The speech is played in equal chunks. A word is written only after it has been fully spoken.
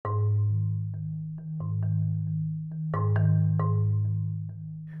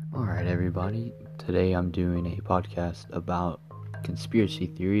everybody. Today I'm doing a podcast about conspiracy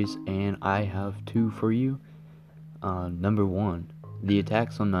theories, and I have two for you. Number one, the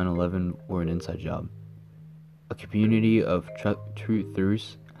attacks on 9/11 were an inside job. A community of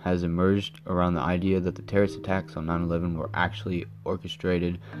truthers has emerged around the idea that the terrorist attacks on 9/11 were actually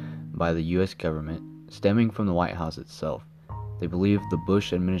orchestrated by the U.S. government, stemming from the White House itself. They believe the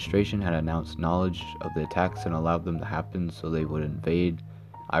Bush administration had announced knowledge of the attacks and allowed them to happen so they would invade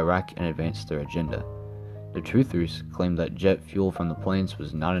Iraq and advance their agenda. The truthers claim that jet fuel from the planes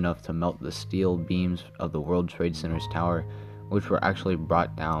was not enough to melt the steel beams of the World Trade Center's tower, which were actually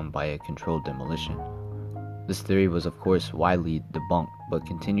brought down by a controlled demolition. This theory was of course widely debunked, but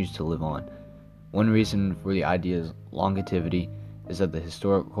continues to live on. One reason for the idea's longevity is that the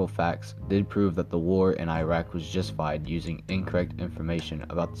historical facts did prove that the war in Iraq was justified using incorrect information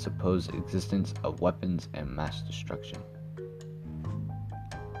about the supposed existence of weapons and mass destruction.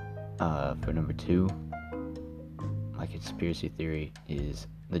 For number two, my conspiracy theory is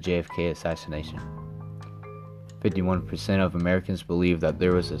the JFK assassination. 51% of Americans believe that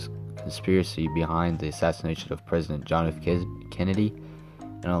there was a conspiracy behind the assassination of President John F. Kennedy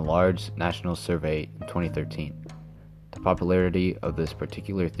in a large national survey in 2013. The popularity of this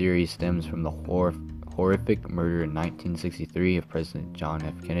particular theory stems from the horrific murder in 1963 of President John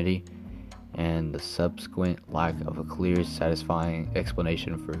F. Kennedy and the subsequent lack of a clear, satisfying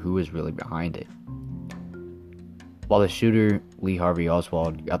explanation for who is really behind it. While the shooter, Lee Harvey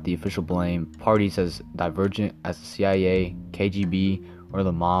Oswald, got the official blame, parties as divergent as the CIA, KGB, or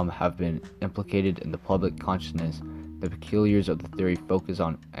the mob have been implicated in the public consciousness. The peculiars of the theory focus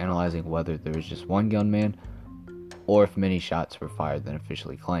on analyzing whether there was just one gunman or if many shots were fired than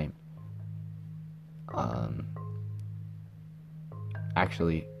officially claimed.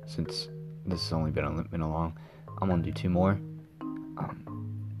 Actually, since this has only been along, I'm going to do two more.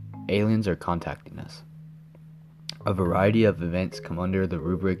 Aliens are contacting us. A variety of events come under the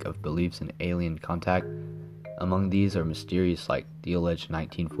rubric of beliefs in alien contact. Among these are mysterious like the alleged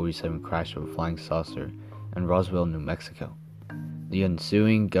 1947 crash of a flying saucer in Roswell, New Mexico. The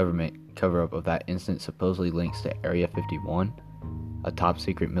ensuing government cover-up of that incident supposedly links to Area 51, a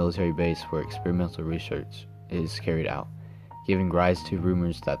top-secret military base where experimental research is carried out, giving rise to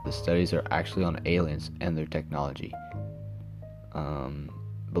rumors that the studies are actually on aliens and their technology.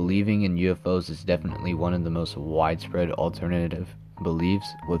 Believing in UFOs is definitely one of the most widespread alternative beliefs,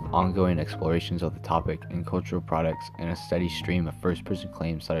 with ongoing explorations of the topic in cultural products and a steady stream of first-person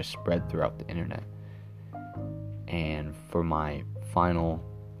claims that are spread throughout the internet. And for my final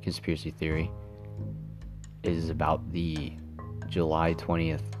conspiracy theory, it is about the July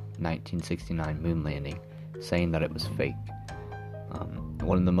 20th, 1969 moon landing, saying that it was fake.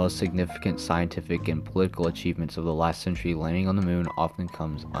 One of the most significant scientific and political achievements of the last century, landing on the moon, often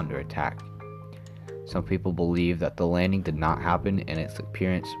comes under attack. Some people believe that the landing did not happen and its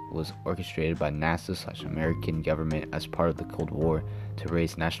appearance was orchestrated by NASA/American government as part of the Cold War to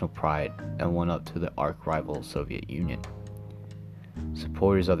raise national pride and one up to the arch-rival Soviet Union.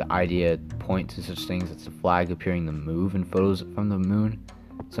 Supporters of the idea point to such things as the flag appearing to move in photos from the moon,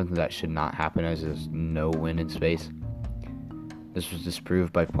 something that should not happen as there's no wind in space. This was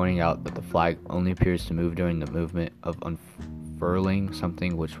disproved by pointing out that the flag only appears to move during the movement of unfurling,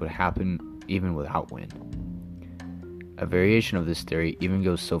 something which would happen even without wind. A variation of this theory even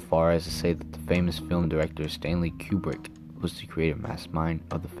goes so far as to say that the famous film director Stanley Kubrick was the creative mastermind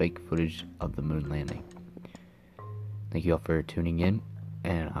of the fake footage of the moon landing. Thank you all for tuning in,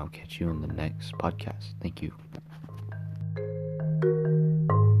 and I'll catch you in the next podcast. Thank you.